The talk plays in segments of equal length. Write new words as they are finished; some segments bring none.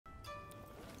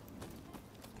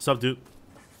Sup, dude?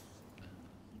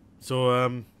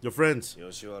 So, your friends,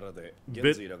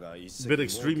 bit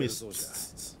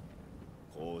extremists.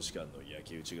 What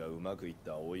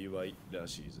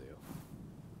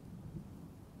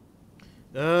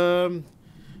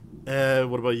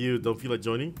about you? Don't feel like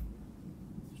joining?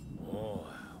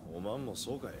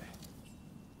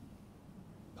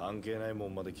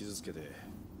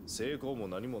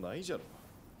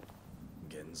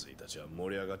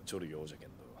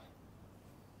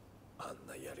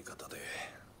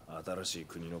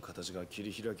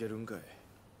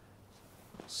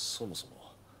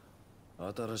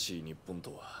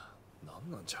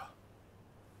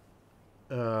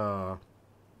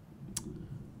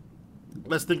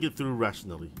 Let's think it through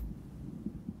rationally.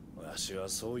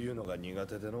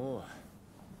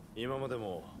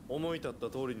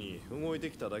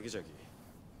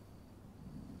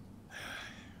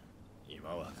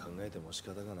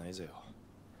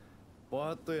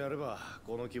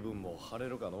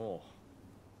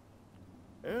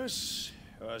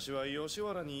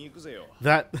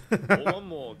 That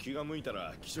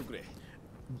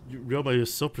Ryoma, you're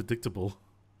so predictable.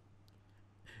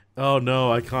 Oh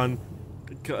no, I can't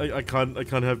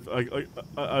have.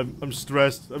 I'm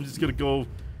stressed. I'm just gonna go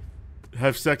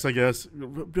have sex, I guess.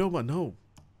 Ryoma, no.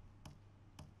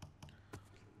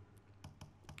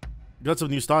 Got some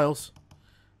new styles.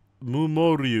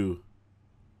 Mumoryu.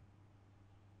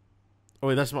 Oh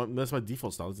wait, that's my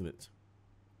default style, isn't it?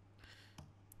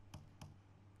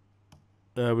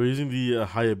 We're using the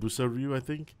Hayabusa Ryu, I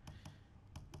think.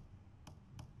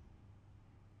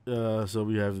 So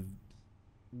we have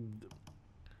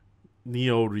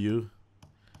Neo Ryu.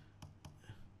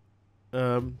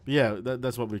 Yeah,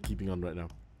 that's what we're keeping on right now.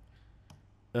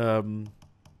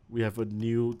 We have a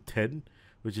new 10,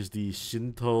 which is the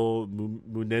Shinto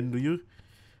Munen Ryu.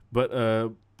 But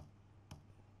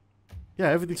yeah,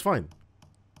 everything's fine.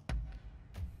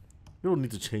 We don't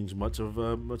need to change much of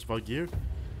our gear.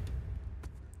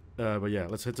 But yeah,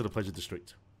 let's head to the Pleasure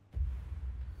District.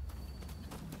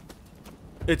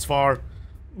 It's far.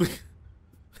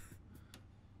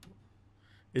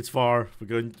 It's far. We're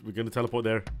going to teleport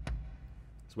there.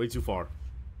 It's way too far.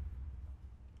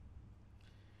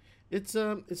 It's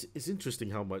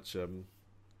interesting how much I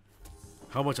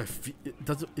feel.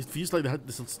 It feels like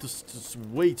there's just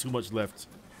way too much left.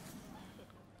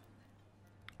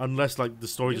 Unless like the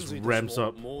story just ramps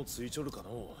up.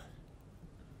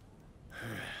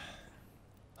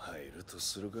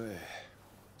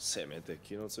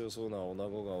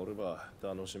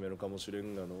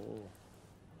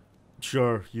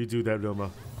 Sure, you do that,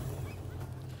 Roma.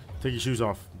 Take your shoes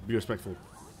off. Be respectful.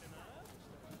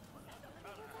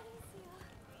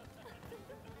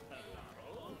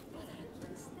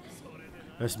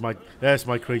 That's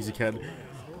my crazy cat.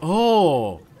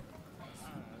 Oh,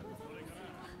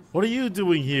 what are you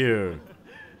doing here?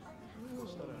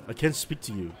 I can't speak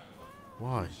to you.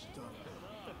 Why?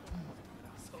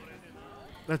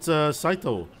 That's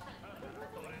Saito,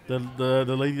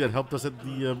 the lady that helped us at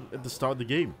the start of the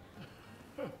game.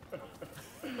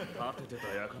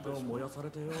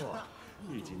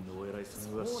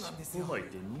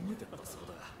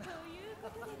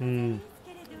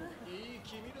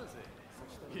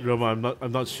 Roma,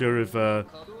 I'm not sure if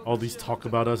all these talk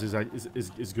about us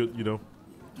is good, you know.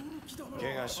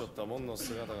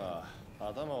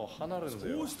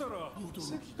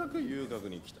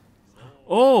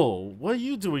 Oh, what are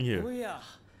you doing here? Well,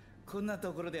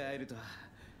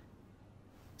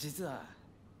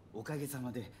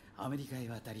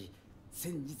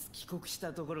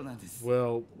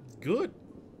 good.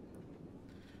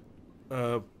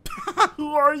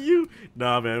 Who are you?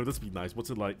 Nah, man, let's be nice. What's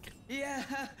it like? Yeah,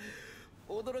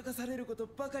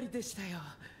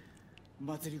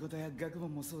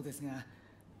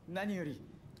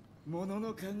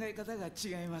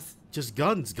 just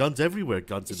guns everywhere.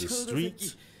 Guns in the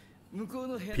streets.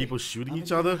 People shooting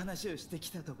each other.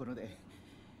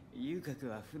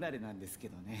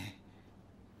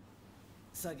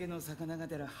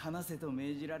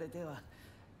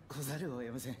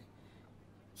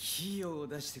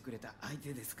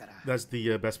 That's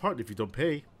the best part. If you don't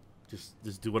pay,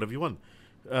 just do whatever you want.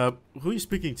 Who are you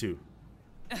speaking to?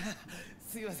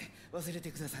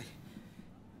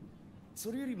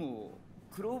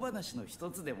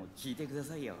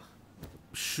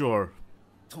 Sure.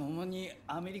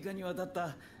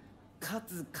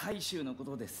 Katsu Kaishu のこ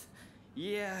とです。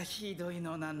いや、ひどい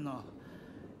のなんの。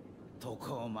渡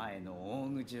航前の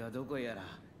大口はどこやら。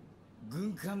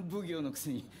軍艦奉行のく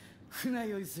せに船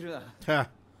酔いするわ。Ha!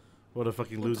 What a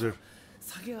fucking loser.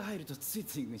 酒が入るとつい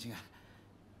つい口が。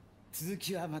続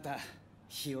きはまた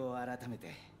日を改め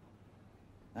て。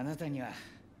あなたには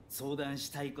相談し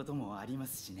たいこともありま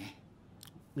すしね。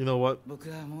You know what? 僕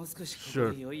はもう少しこ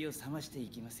こで酔いを覚ましてい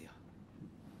きますよ。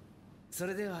そ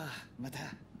れではまた。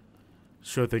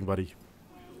Sure thing, buddy.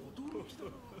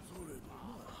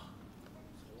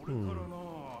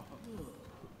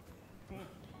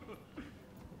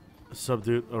 What's up,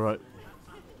 dude? All right.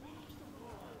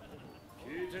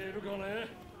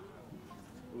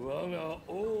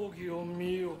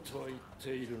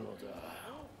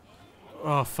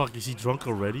 Oh fuck! Is he drunk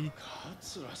already?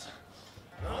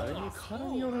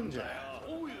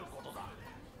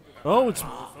 Oh, it's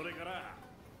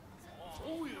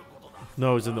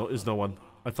no, it's no one.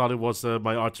 I thought it was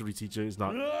my archery teacher. It's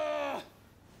not.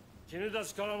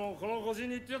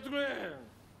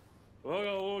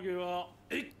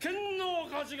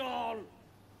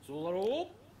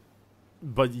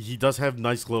 But he does have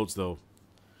nice clothes, though.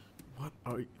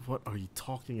 What are you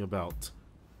talking about?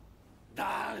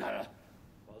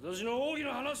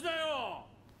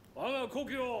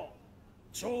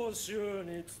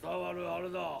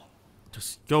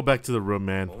 Just go back to the room,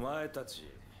 man.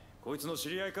 こいつの知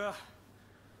り合いか。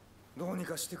どうに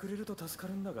かしてくれると助か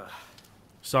るんだが。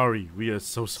Sorry, we are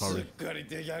so す sorry. っかり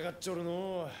出来上がっちょる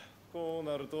の。こう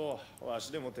なるとわ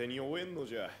しでも手に負えんの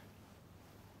じゃ。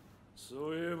そ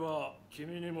ういえば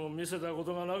君にも見せたこ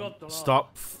とがなかったな。 Stop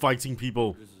fighting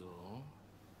people.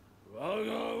 我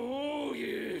が奥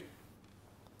義。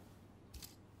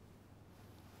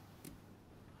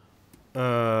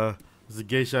Is the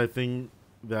geisha thing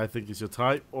that I think is your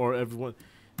type, or everyone?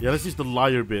 Yeah, let's use the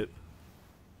liar bit.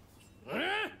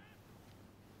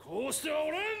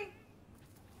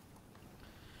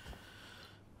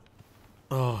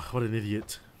 Oh, what an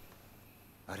idiot.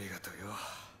 ありがとうよ。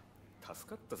助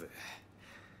かったぜ。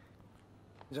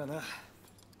じゃあな。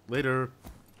Later.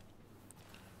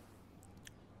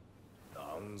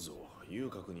 なんぞ、遊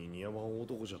郭に似合わん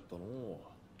男じゃったの。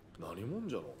何者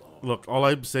じゃろうな。Look, all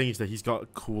I'm saying is that he's got a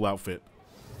cool outfit.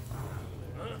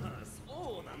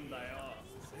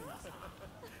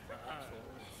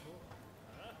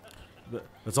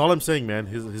 That's all I'm saying, man.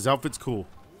 His outfit's cool.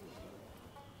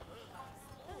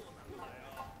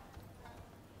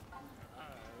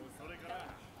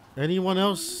 Anyone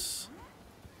else?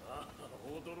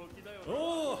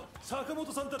 おお、坂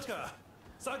本さんたちか。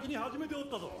先に始めておっ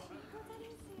たぞ。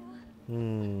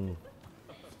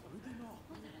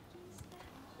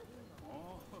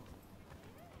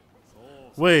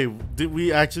Wait, did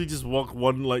we actually just walk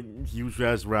one like huge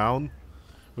ass round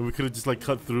when we could have just like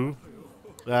cut through?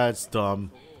 That's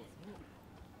dumb.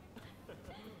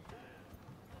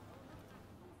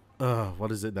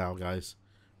 What is it now, guys?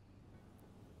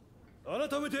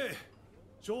 改めて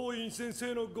松陰先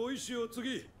生のご意志を継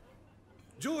ぎ、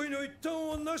上位の一端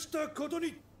を成したこと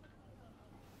に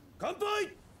乾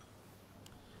杯。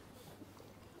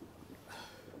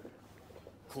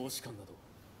公使館など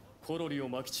コロリを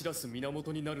まき散らす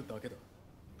源になるだけだ。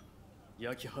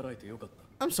焼き払えてよかっ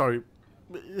た。 I'm sorry.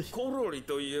 コロリ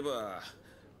といえば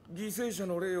犠牲者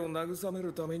の霊を慰め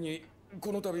るために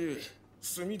この度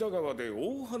隅田川で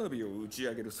大花火を打ち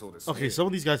上げるそうですね。 Okay, some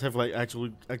of these guys have like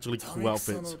actually cool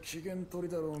そ outfits. の機嫌取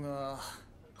りだろうが、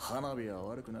花火は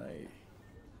悪くない。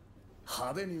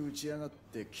派手に打ち上がっ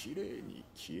て綺麗に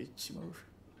消えちまう。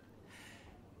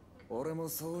俺も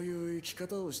そういう生き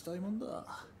方をしたいもんだ。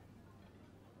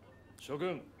諸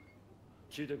君、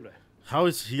聞いてくれ。 How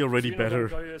is he already better?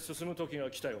 次の段階へ進む時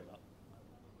が来たようだ。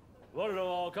我ら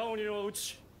は赤鬼を討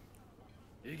ち、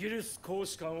イギリス公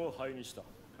使館を灰にした。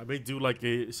 I may do like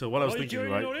a. So what I was thinking,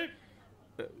 right?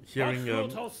 Hearing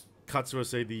Katsu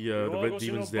say the red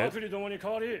demon's dead.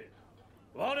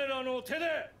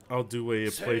 I'll do a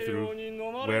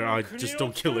playthrough where I just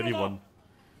don't kill anyone.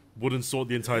 Wooden sword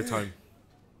the entire time.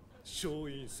 松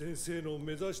陰先生の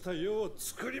目指した世を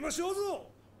作りましょう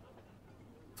ぞ。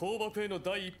倒幕への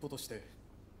第一歩として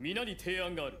皆に提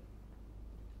案がある。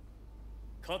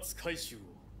勝海舟を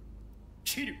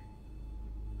切る。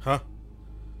 Huh?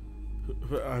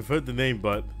 I've heard the name,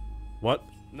 but what?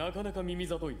 なかなか耳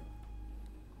ざといな。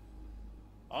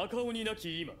赤鬼な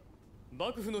き今、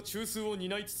幕府の中枢を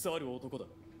担いつつある男だ。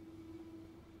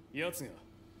奴が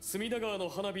隅田川の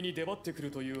花火に出張ってく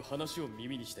るという話を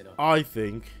耳にしてな。 I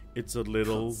think it's a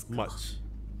little much.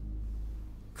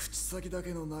 口先だ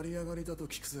けの成り上がりだと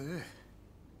聞くぜ。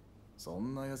そ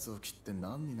んな奴を切って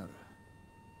何になる。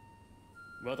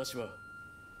私は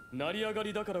成り上が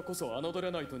りだからこそ侮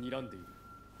れないと睨んでいる。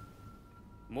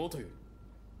もとより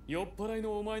酔っ払い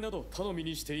のお前など頼み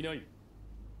にしていない。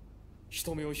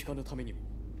人目を引かぬためにも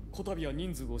こたびは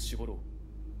人数を絞ろう。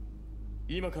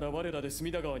今から我らで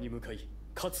隅田川に向かい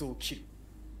勝を切る。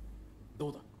ど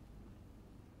うだ。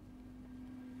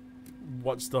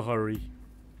What's the hurry?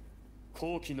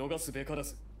 好機逃すべから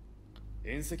ず。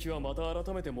縁石はまた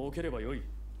改めて設ければよい。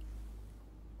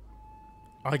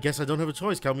I guess I don't have a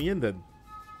choice. Count me in then.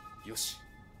 よし。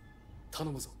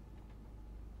頼むぞ。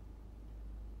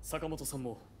坂本さん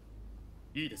も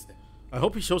いいですね。I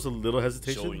hope he shows a little 松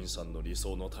hesitation. 陰さんの理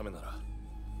想のためなら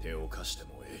手を貸して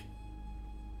もえ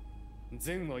え。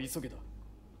善は急げだ。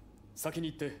先に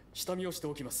行って下見をして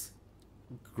おきます。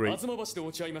 Great. 吾妻橋で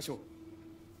落ち合いましょう。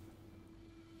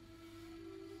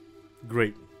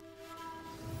 Great.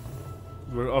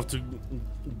 We're off to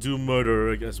do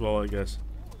murder as well, I guess.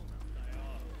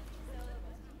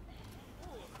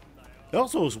 It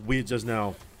also was weird just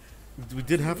now. We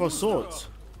did have our swords.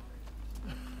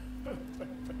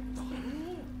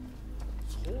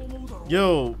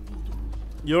 Yo,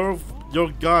 your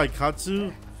guy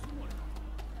Katsu.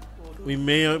 We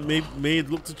may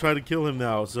look to try to kill him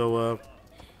now. So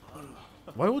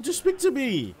why would you speak to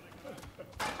me?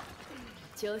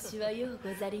 調子はよう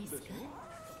ござりんすか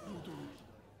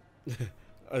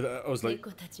I was like, 猫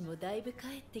たちもだいぶ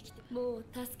帰ってきてもう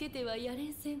助けてはやれ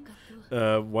んせんかと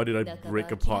why did I 仲間 break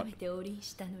諦 apart? めておりん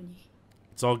したのに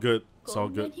It's all good. It's こ all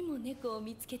んな good. にも猫を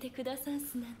見つけてくださん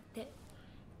すなんて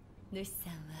主さ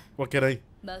んは What can I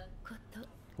まっこと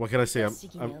What can I say? I'm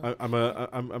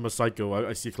a psycho.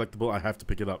 I see a collectible. I have to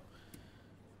pick it up.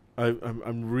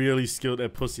 I'm really skilled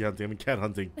at pussy hunting. I mean cat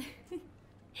hunting.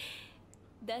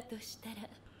 だとしたら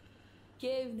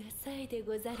稀有な際で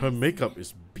ござりんす Her makeup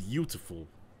is beautiful.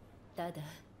 ただ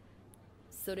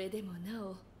それでもな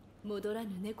お戻らぬ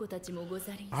猫たちもご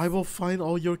ざりんす I will find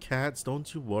all your cats.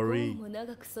 Don't you こう worry. も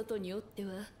長く外におって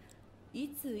はい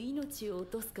つ命を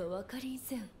落とすかわかりん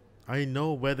せん I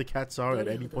know where the cats are ど at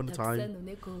れ any ほど point in たくさん time. の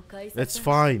猫を飼い That's ささん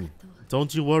fine. したかと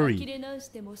Don't you 呆 worry. れ直し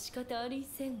ても仕方ありん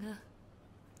せんが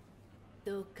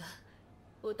どうか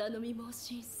お頼み申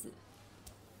しんす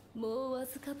もうわ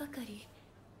ずかばかり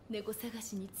猫探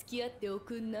しに付き合ってお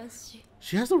くんなんし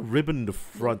She has a ribbon in the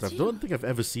front. I don't think I've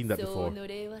ever seen that そう before. の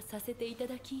礼はさせていた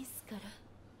だきんすから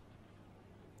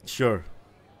Sure.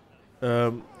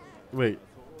 Wait.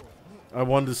 I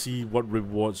want to see what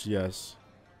rewards she has.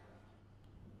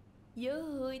 よ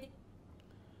うおいで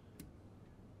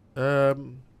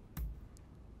Um,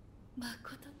 まこ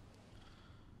と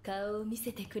顔を見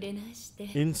せてくれなんして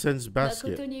incense まこと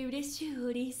basket. に嬉しゅう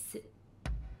おりんす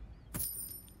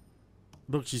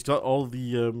Look, she's got all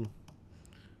these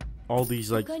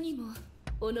like. 他にも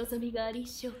お望みがありん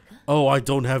しょうか Oh, I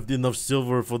don't have enough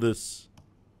silver for this.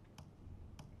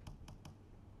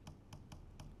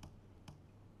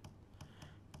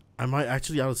 Am I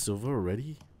actually out of silver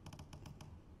already?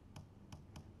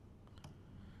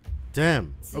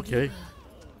 Damn. Okay.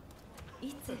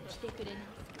 いつ来てくれなん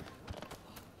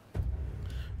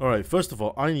All right. First of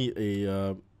all, I need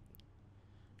a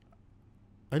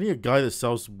guy that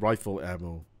sells rifle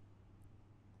ammo.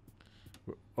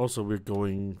 Also, we're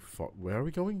going far. Where are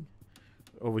we going?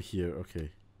 Over here.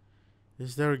 Okay.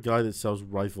 Is there a guy that sells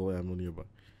rifle ammo nearby?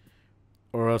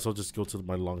 Or else I'll just go to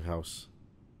my longhouse.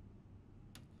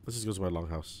 Let's just go to my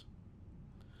longhouse.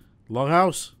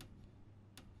 Longhouse.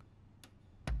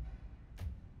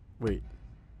 Wait,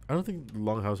 I don't think the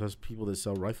longhouse has people that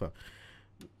sell rifle.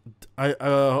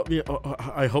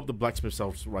 I hope the blacksmith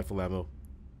sells rifle ammo.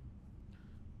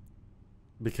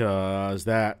 Because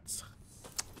that's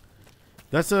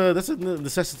a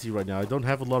necessity right now. I don't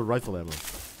have a lot of rifle ammo.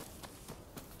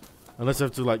 Unless I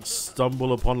have to like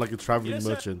stumble upon like a traveling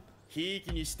merchant. ひい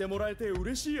きにしてもらえて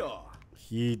嬉しいよ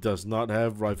He does not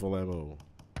have rifle ammo.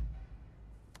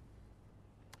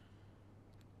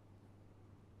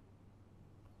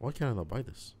 Why can't I not buy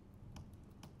this?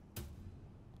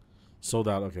 Sold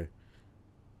out, okay.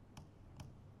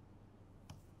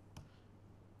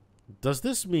 Does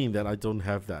this mean that I don't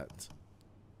have that?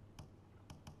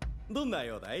 どんな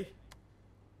用だい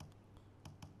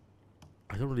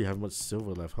I don't really have much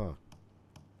silver left, huh?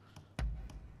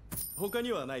 他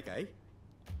にはないかい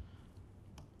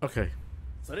Okay.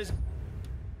 それじゃ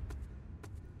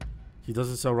He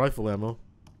doesn't sell rifle ammo.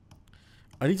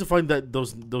 I need to find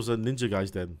those ninja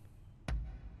guys then.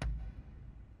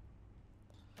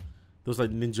 Those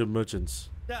like ninja merchants.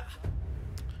 だ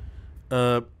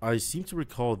I seem to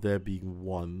recall there being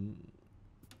one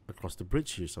across the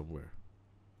bridge here somewhere.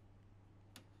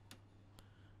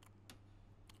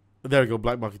 There we go,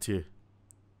 black marketeer.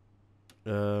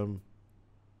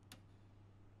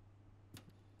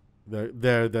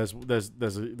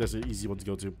 There's an easy one to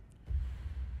go to.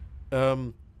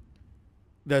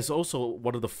 There's also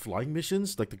one of the flying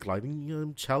missions, like the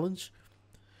gliding challenge,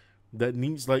 that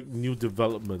needs like new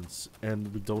developments,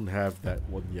 and we don't have that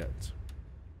one yet.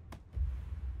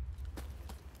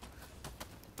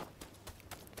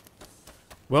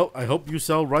 Well, I hope you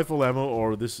sell rifle ammo,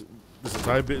 or this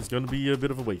entire bit is going to be a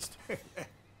bit of a waste.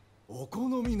 お好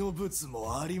みの物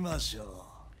もありましょ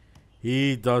う。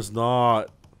 He does not.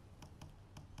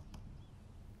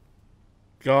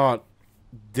 God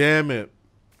damn it.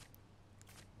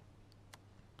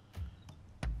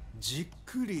 じっ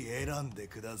くり選んで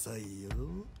くださいよ。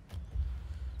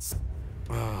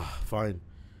 Fine.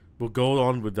 We'll go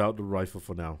on without the rifle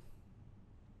for now.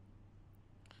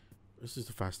 This is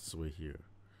the fastest way here.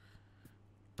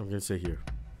 I'm gonna say here.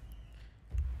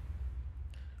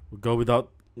 We'll go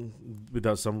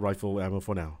without some rifle ammo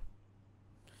for now.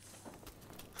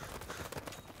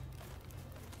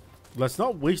 Let's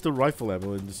not waste the rifle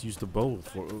ammo and just use the bow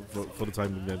for the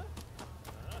time being then.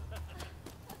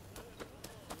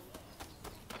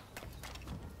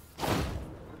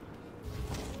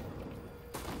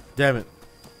 Damn it.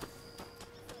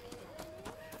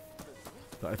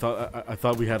 I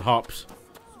thought we had hops.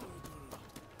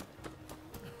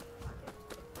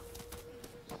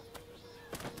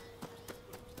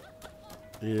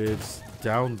 It's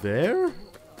down there?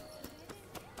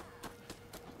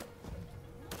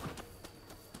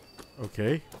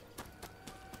 Okay.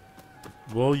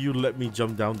 Will you let me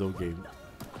jump down though, game?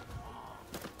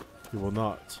 You will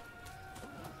not.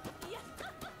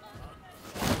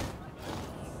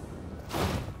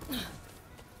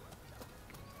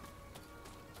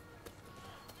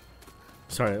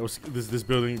 Sorry, this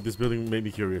building made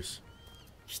me curious.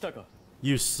 来たか。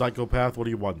 You psychopath, what do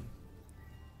you want?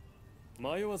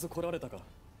 迷わず来られたか。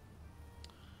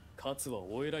カツは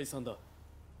お偉いさんだ。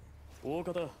大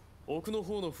方、奥の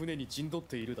方の船に陣取っ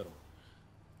ているだろ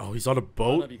う。 Oh, he's on a 花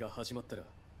boat? 火が始まったら、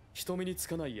人目につ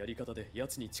かないやり方で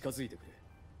奴に近づいてくれ。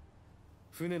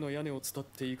船の屋根を伝っ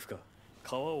ていくか、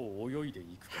川を泳いでい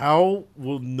くか。 How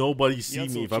will nobody see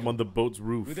me if I'm on the boat's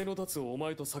roof? 腕の立つお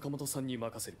前と坂本さんに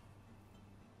任せる。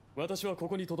私はこ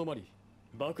こにとどまり、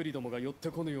バクリどもが寄って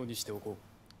こぬようにしておこ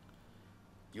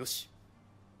う。よし。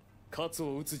カツ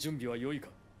を撃つ準備は良いか。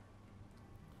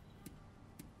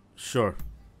 Sure.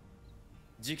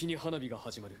 じきに花火が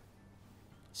始まる。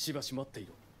しばし待ってい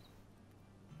ろ。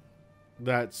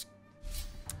 That's...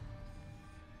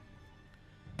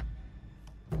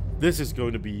 This is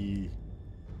going to be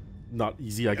not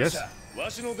easy, I guess. わ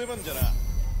しの出番じゃな。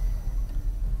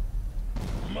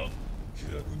ま、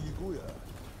気楽に行こうや。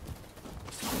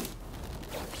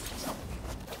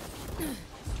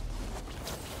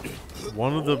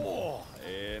 One of the...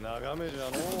 眺めじゃ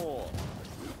の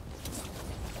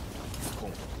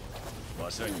う。わ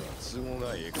しらには都合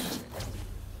がええかもしれん。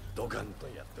ドカンと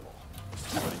やっても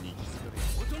それに気づかれ。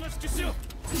おとなしくしろ。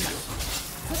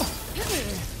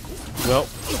 Well...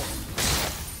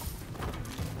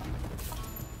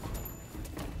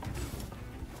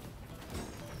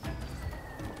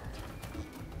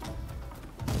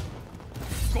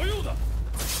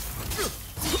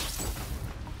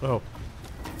 Oh.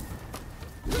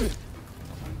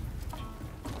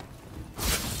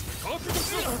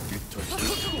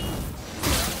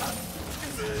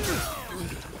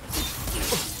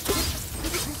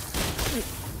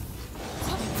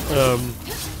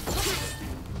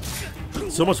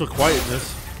 So much for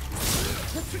quietness.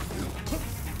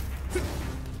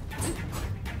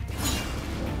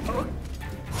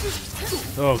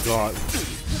 Oh god.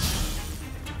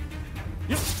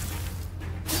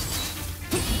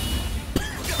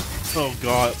 Oh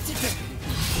god.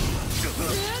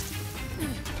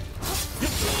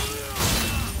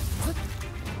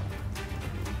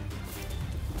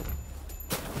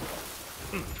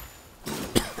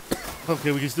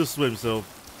 Okay, we can still swim, so.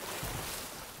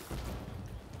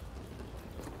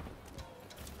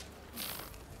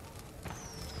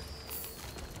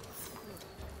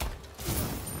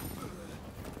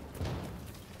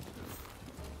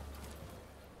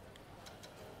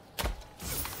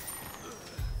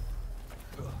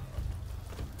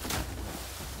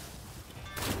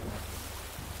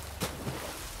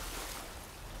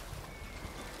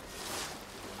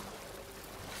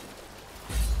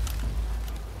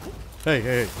 Hey,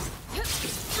 hey, hey.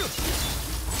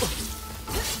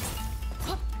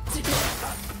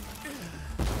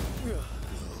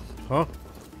 Huh?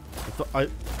 I thought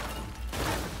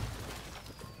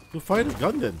You fired a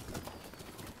gun then.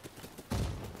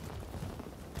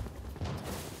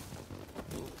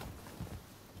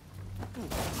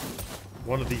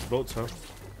 One of these boats, huh?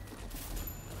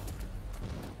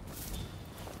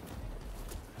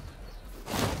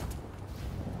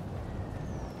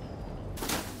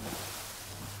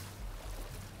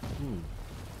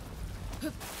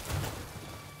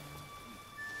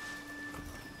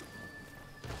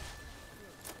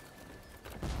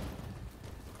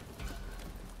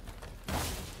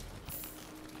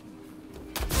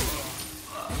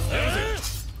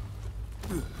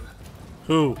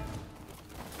 Who?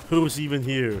 Who's even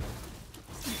here?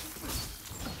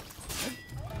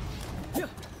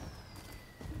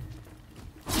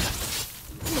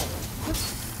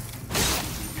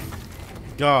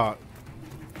 God.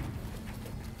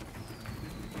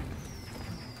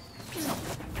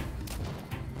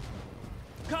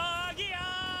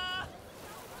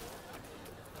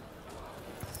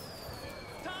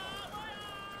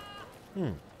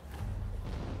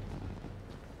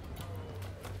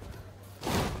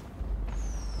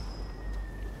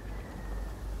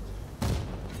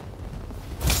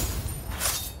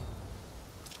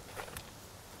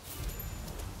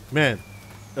 Man,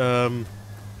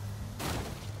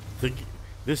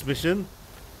 this mission,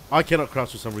 I cannot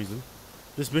crouch for some reason.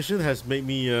 This mission has made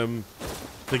me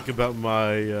think about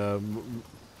my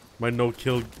my no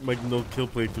kill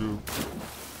playthrough.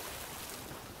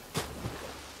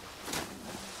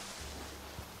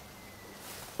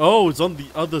 Oh, it's on the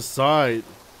other side.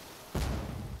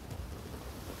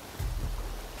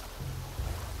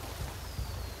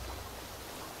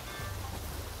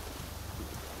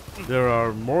 There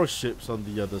are more ships on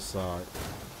the other side.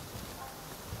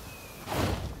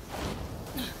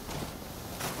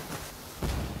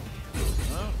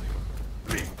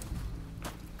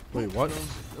 Wait, what?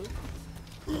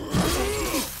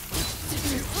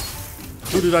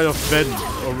 Who did I offend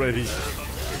already?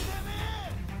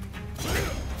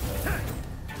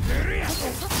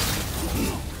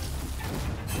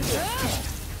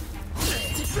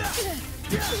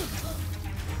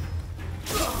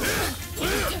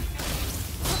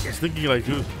 I was thinking like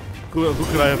who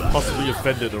could I have possibly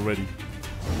offended already?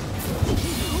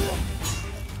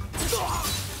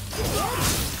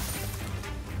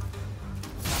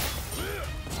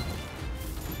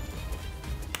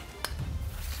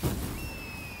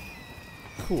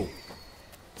 Cool.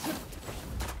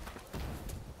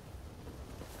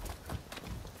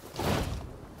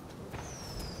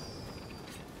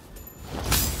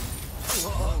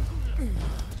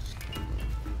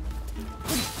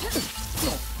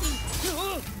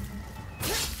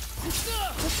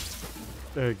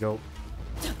 There you go.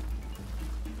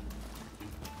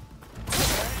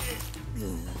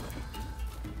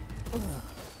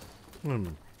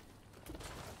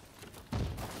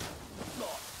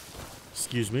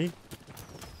 Excuse me.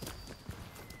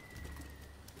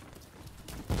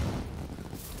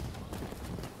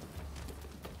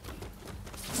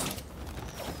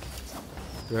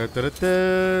 Da, da, da,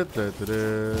 da, da, da,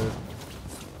 da.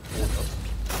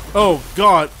 Oh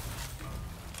God.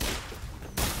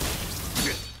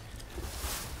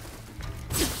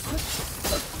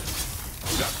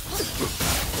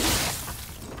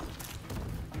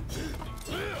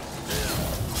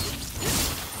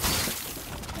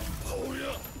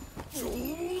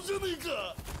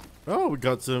 Oh, we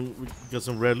got some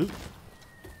rare loot.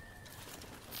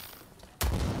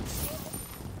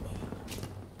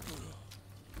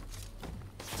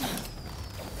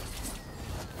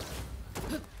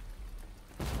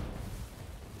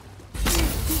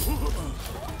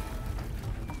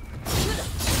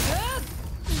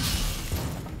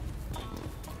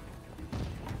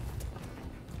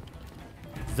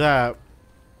 That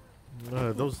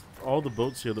those all the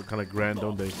boats here look kind of grand,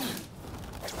 don't they?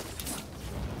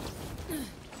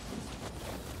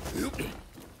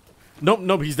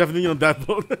 Nope, he's definitely on that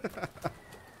boat.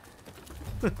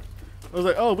 I was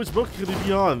like, oh, which boat could he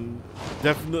be on?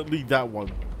 Definitely that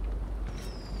one.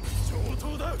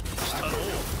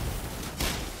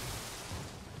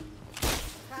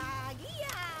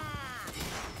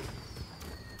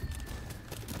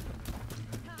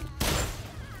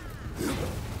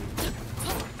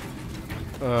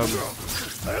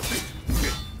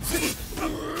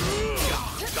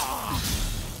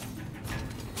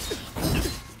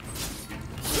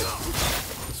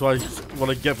 That's what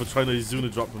I get for trying to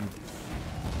Izuna drop him.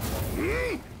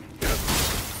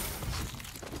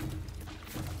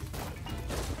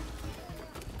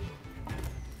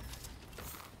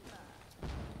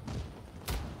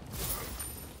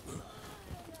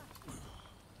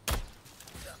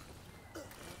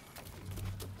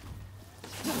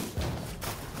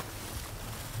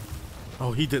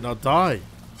 Oh, he did not die.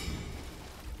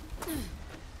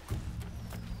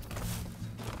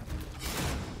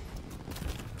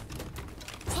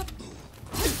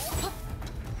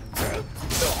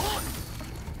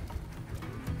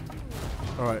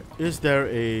 Alright, is there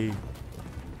a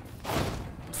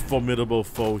formidable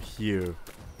foe here?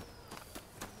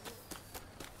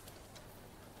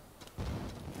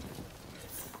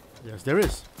 Yes, there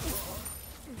is.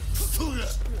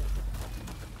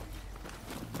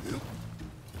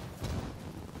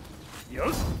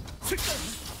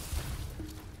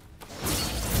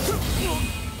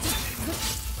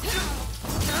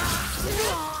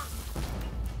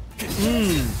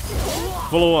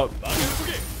 Follow up.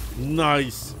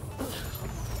 Nice.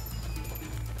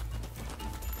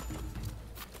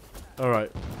 All right,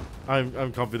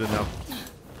 I'm confident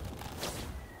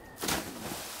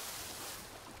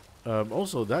now.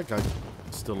 Also, that guy's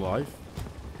still alive.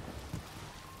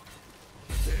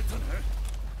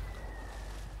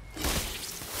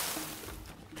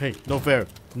 Hey, no fair.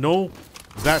 No,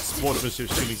 that's sportsmanship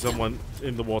shooting someone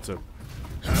in the water.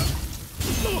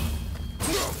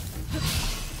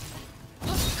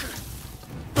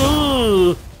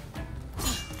 Ugh.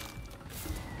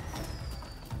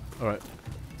 All right.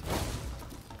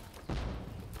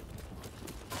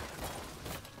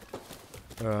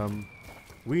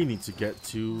 We need to get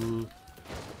to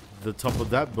the top of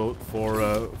that boat for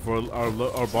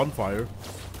our bonfire.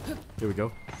 Here we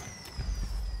go.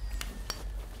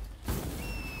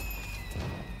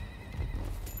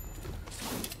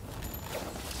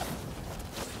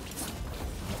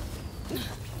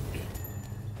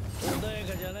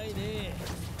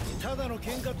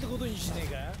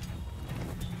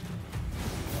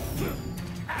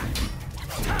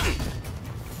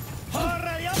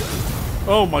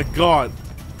 Oh my god.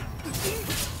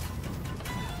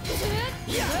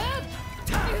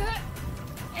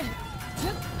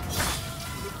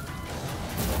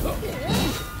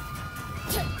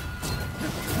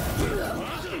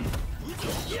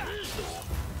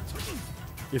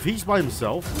 If he's by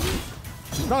himself,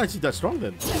 he's not actually that strong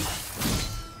then.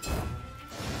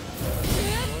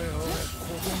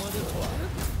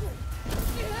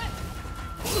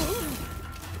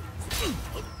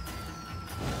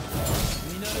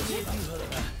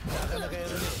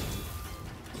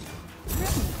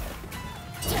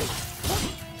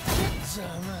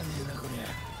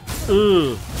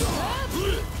 Ugh.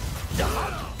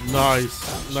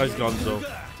 Nice. Nice Gonzo.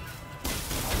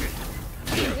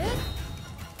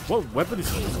 What weapon is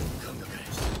he using?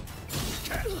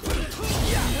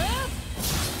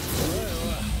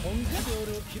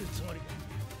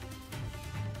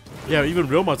 Yeah, even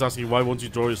Realmon's asking why won't you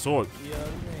draw your sword?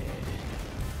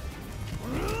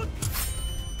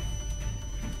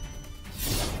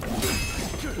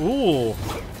 Ooh.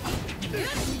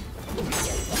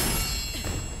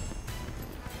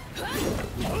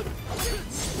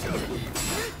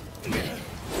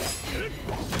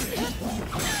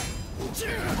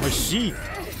 My sheath.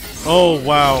 Oh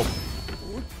wow.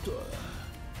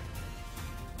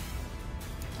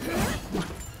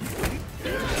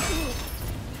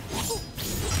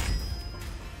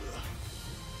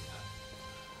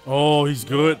 Oh, he's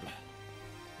good.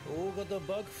 大方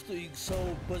幕府と戦を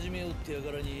追っ始めようってや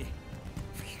からに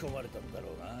吹き込まれたんだろ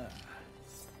うな。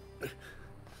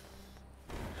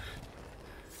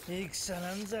戦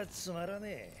なんざつまら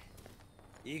ね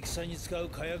え。戦に使う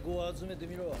火薬を集めて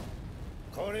みろ。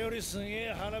これよりすげ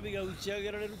え花火が打ち上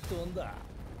げられるってもんだ。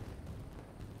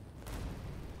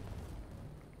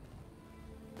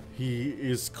He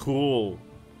is cool.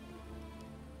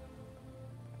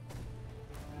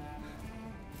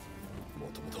 も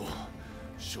ともと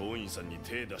松陰さんに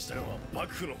手出したのは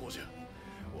幕府の方じゃ。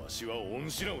わしは恩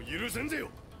知らんを許せんぜよ。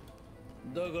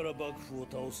だから幕府を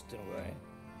倒すってのかい。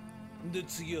で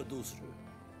次はどうする。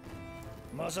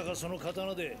まさかその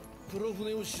刀で黒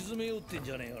船を沈めようってん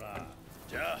じゃねえよな。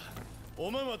じゃあお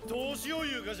まんはどうしよう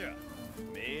言うかじゃ。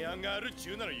明暗があるっち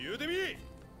ゅうなら言うてみ。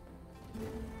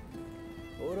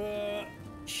俺は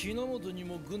日の本に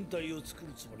も軍隊を作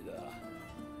るつもりだ。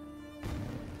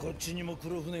こっちにも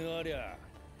黒船がありゃ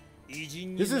偉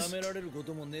人に舐められるこ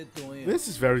ともねえって思えよ。 This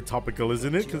is very topical,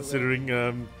 isn't it? Considering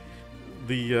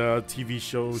the TV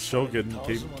show Shogun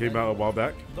came out a while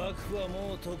back.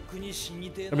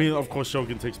 I mean, of course,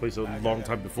 Shogun takes place a long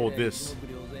time before this.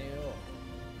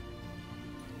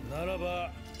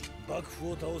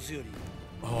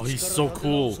 Oh, he's so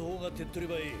cool.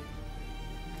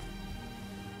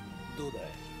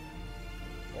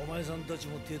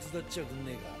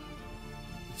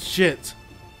 Shit.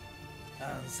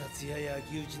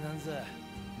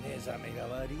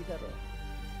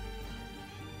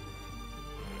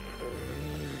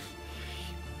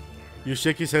 You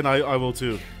shake his hand, I will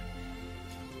too.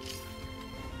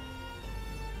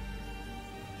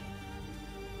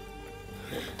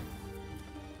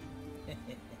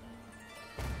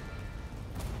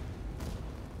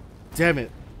 Damn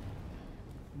it.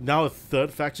 Now a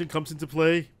third faction comes into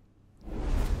play.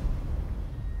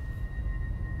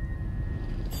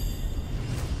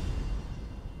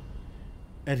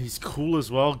 And he's cool as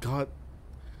well. God.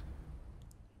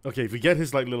 Okay, if we get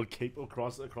his like little cape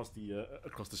across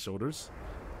the shoulders,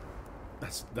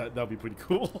 that'll be pretty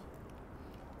cool.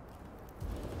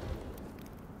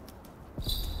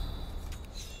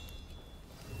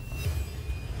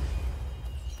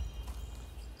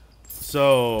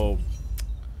 So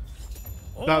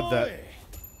about that.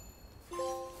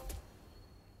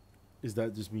 Is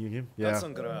that just me and him? カ Yeah. ツさ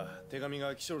んから手紙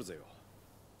が来ちょるぜよ。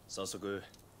早速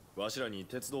わしらに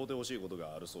手伝うてほしいこと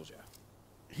があるそうじゃ。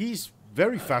 He's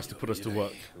very fast to put us to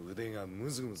work. 腕がム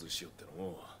ズムズしよって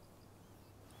の。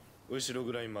後ろ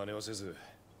ぐらい真似をせず、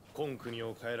今国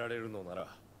を変えられるのなら、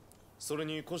それ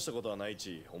に越したことはない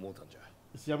ち思うたんじゃ。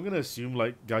 See, I'm gonna assume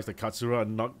like guys like Katsura are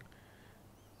not.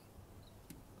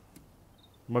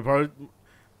 My part,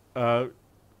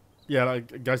 yeah,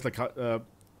 like guys like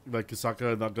Kisaka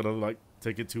are not gonna like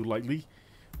take it too lightly.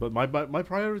 But my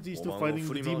priority is still お finding 前を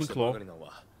振 the り回 demon してば claw. かりなん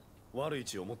は悪い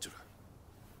ち思っちょる。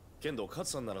けんどカ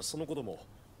ツさんならそのことも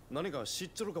何か知っ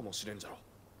ちょるかもしれんじゃろ。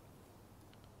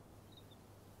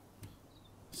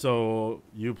 So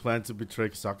you plan to betray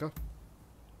Kisaka? 違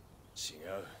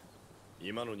う。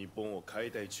今の日本を変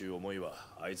えたいちゅう思いは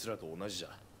あいつらと同じじゃ。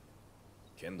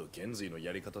けんど現在の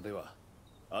やり方では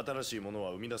新しいもの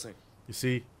は生み出せん。 You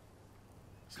see,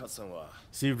 カツさんは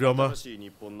see, Ryoma, 新しい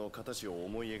日本の形を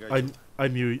思い描いて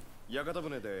I knew 屋形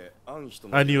船であん人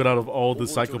it out of all the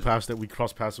psychopaths that we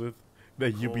cross paths with,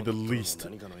 that you'd be the least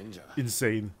何かの縁じゃ。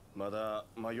 insane. まだ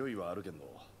迷いはあるけど、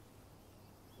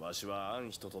わしはあん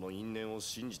人との因縁を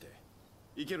信じて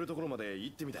行けるところまで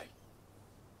行ってみたい。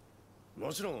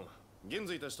もちろん現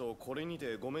在たちとこれに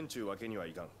てごめんちゅうわけには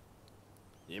いかん。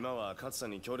今は勝さ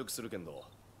んに協力するけんど、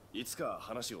いつか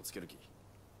話をつけるき。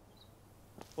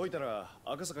ほいたら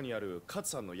赤坂にある勝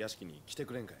さんの屋敷に来て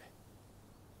くれんかい。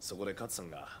そこで勝さん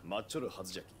が待っちょるは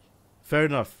ずじゃき。 Fair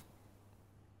enough.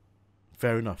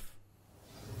 Fair enough.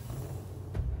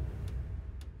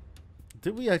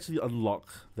 Did we actually unlock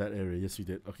that area? Yes, we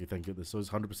did. Okay, thank goodness. So it's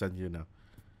 100% here now.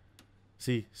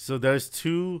 See, so there's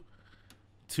two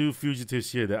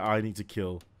fugitives here that I need to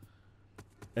kill.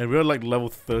 And we're like level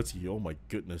 30. Oh my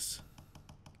goodness.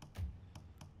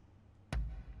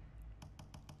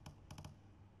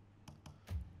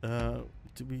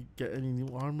 Did we get any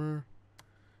new armor?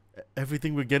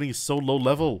 Everything we're getting is so low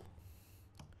level.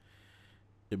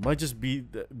 It might just be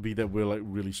that we're like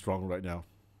really strong right now.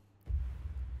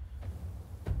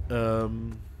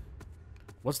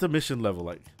 What's the mission level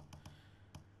like?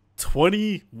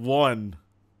 21.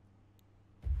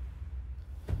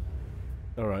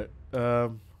 All right.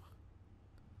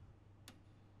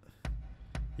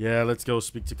 Yeah, let's go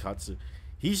speak to Katsu.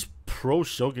 He's pro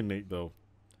shogunate though.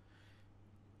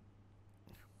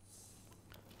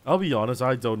 I'll be honest,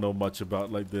 I don't know much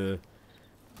about like the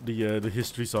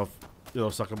histories of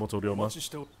Sakamoto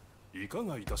Ryoma.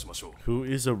 Who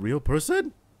is a real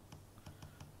person?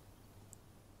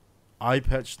 Eye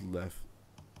patch left.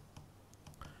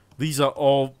 These are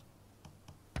all.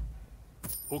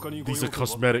 These are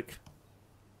cosmetic.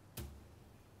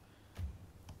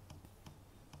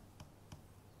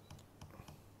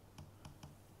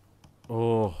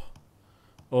 Oh.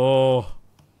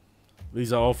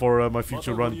 These are all for my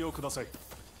future run.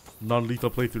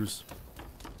 Non-lethal playthroughs.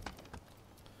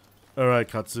 Alright,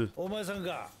 Katsu. お前さん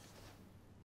か。